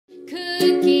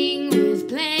Cooking with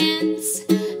plants,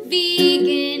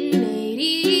 vegan made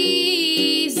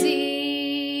easy.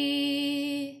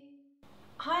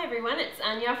 Hi everyone, it's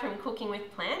Anya from Cooking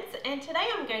with Plants, and today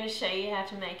I'm going to show you how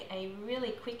to make a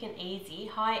really quick and easy,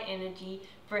 high energy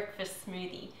breakfast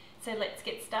smoothie. So let's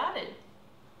get started.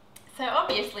 So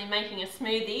obviously, making a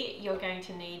smoothie, you're going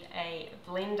to need a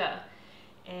blender.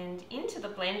 And into the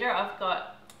blender I've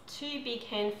got 2 big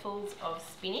handfuls of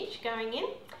spinach going in.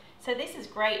 So this is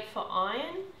great for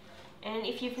iron, and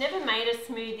if you've never made a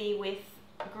smoothie with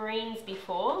greens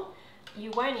before, you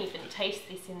won't even taste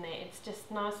this in there. It's just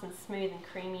nice and smooth and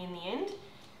creamy in the end,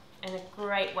 and a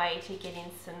great way to get in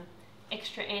some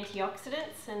extra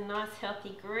antioxidants and nice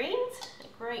healthy greens. A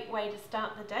great way to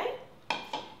start the day.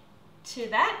 To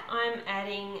that I'm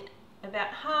adding about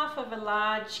half of a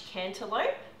large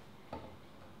cantaloupe.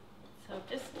 So I've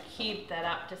just cubed that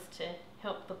up just to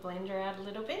help the blender out a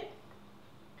little bit.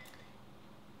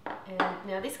 And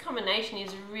now this combination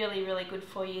is really good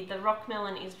for you. The rock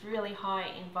melon is really high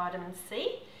in vitamin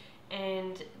C,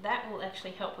 and that will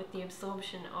actually help with the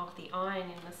absorption of the iron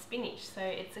in the spinach, so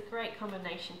it's a great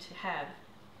combination to have.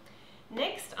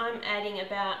 Next I'm adding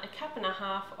about 1.5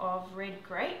 cups of red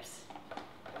grapes,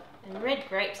 and red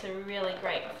grapes are really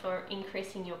great for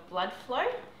increasing your blood flow,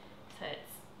 so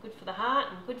it's good for the heart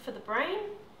and good for the brain.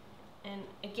 And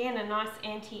again, a nice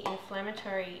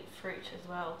anti-inflammatory fruit as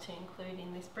well to include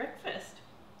in this breakfast.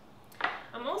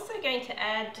 I'm also going to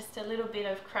add just a little bit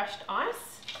of crushed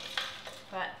ice,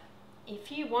 but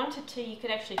if you wanted to, you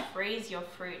could actually freeze your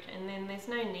fruit, and then there's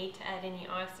no need to add any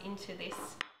ice into this.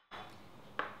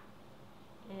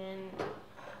 And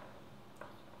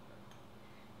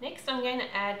next I'm going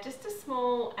to add just a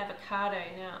small avocado.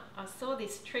 Now, I saw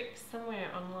this trick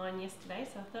somewhere online yesterday,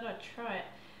 so I thought I'd try it.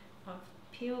 I've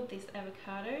peeled this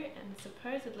avocado, and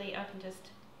supposedly I can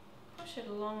just push it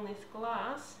along this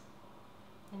glass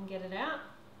and get it out,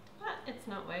 but it's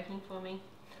not working for me.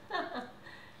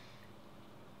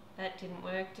 That didn't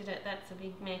work, did it? That's a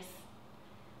big mess.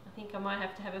 I think I might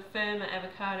have to have a firmer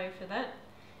avocado for that.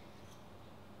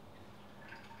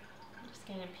 I'm just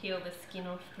going to peel the skin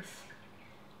off this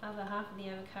other half of the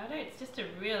avocado. It's just a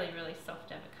really soft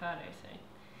avocado, so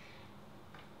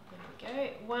there we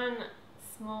go. 1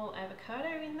 small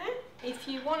avocado in there. If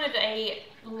you wanted a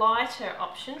lighter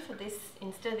option for this,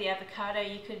 instead of the avocado,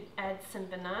 you could add some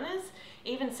bananas.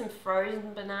 Even some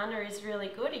frozen banana is really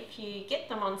good. If you get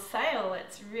them on sale,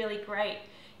 it's really great.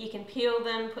 You can peel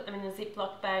them, put them in a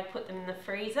Ziploc bag, put them in the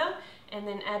freezer, and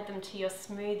then add them to your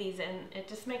smoothies, and it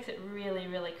just makes it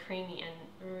really creamy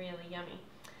and really yummy.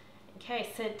 Okay,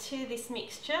 so to this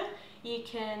mixture you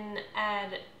can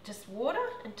add just water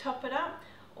and top it up,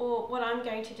 or what I'm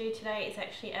going to do today is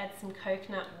actually add some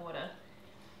coconut water.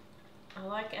 I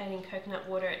like adding coconut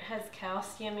water, it has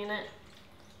calcium in it,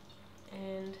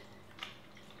 and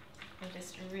I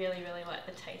just really like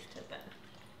the taste of that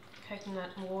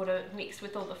coconut water mixed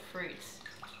with all the fruits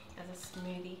as a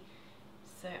smoothie.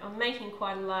 So I'm making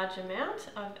quite a large amount.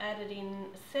 I've added in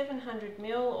 700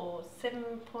 ml or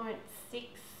 7.6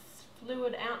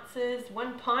 fluid ounces,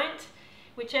 1 pint,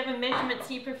 whichever measurements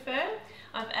you prefer.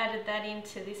 I've added that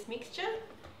into this mixture,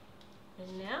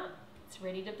 and now it's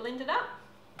ready to blend it up.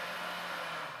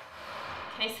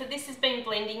 Okay, so this has been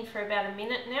blending for about a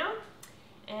minute now,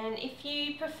 and if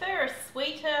you prefer a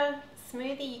sweeter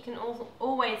smoothie, you can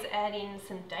always add in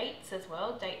some dates as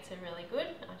well. Dates are really good.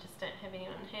 I just don't have any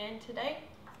on hand today.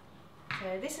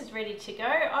 So this is ready to go.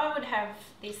 I would have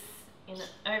this in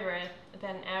over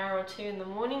about an hour or 2 in the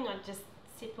morning. I'd just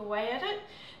sip away at it,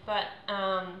 but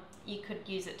you could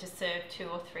use it to serve 2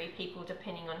 or 3 people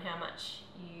depending on how much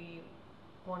you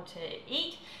want to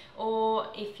eat, or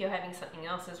if you're having something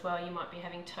else as well, you might be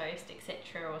having toast,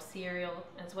 etc., or cereal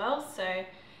as well. So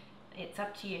it's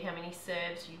up to you how many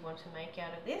serves you want to make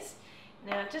out of this.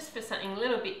 Now, just for something a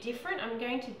little bit different, I'm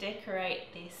going to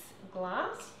decorate this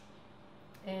glass,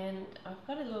 and I've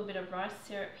got a little bit of rice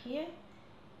syrup here,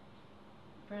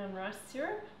 brown rice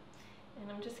syrup,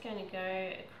 and I'm just going to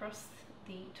go across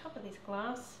the top of this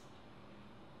glass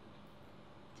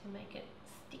to make it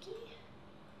sticky.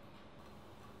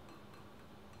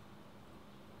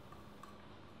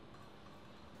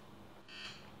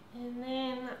 And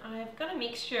then I've got a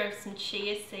mixture of some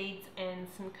chia seeds and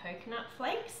some coconut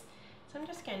flakes, so I'm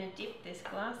just going to dip this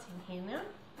glass in here now.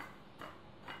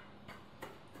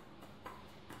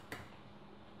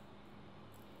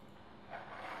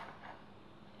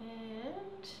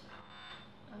 And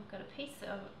I've got a piece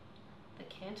of the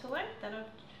cantaloupe that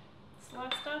I've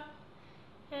sliced up,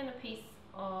 and a piece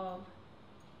of,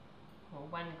 well,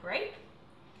 1 grape,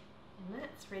 and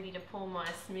that's ready to pour my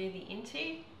smoothie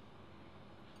into.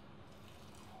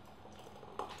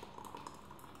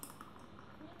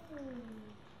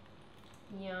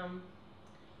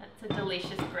 It's a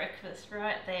delicious breakfast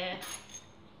right there,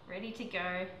 ready to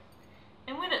go.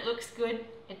 And when it looks good,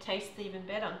 it tastes even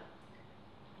better.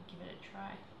 I'll give it a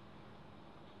try.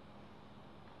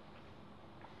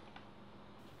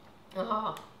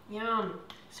 Oh, yum.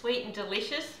 Sweet and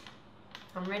delicious.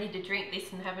 I'm ready to drink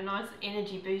this and have a nice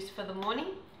energy boost for the morning.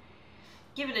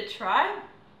 Give it a try.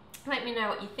 Let me know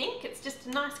what you think. It's just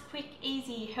a nice, quick,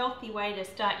 easy, healthy way to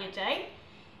start your day.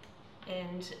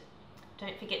 And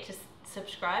don't forget to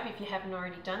subscribe if you haven't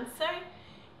already done so.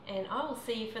 And I will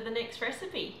see you for the next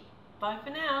recipe. Bye for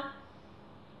now.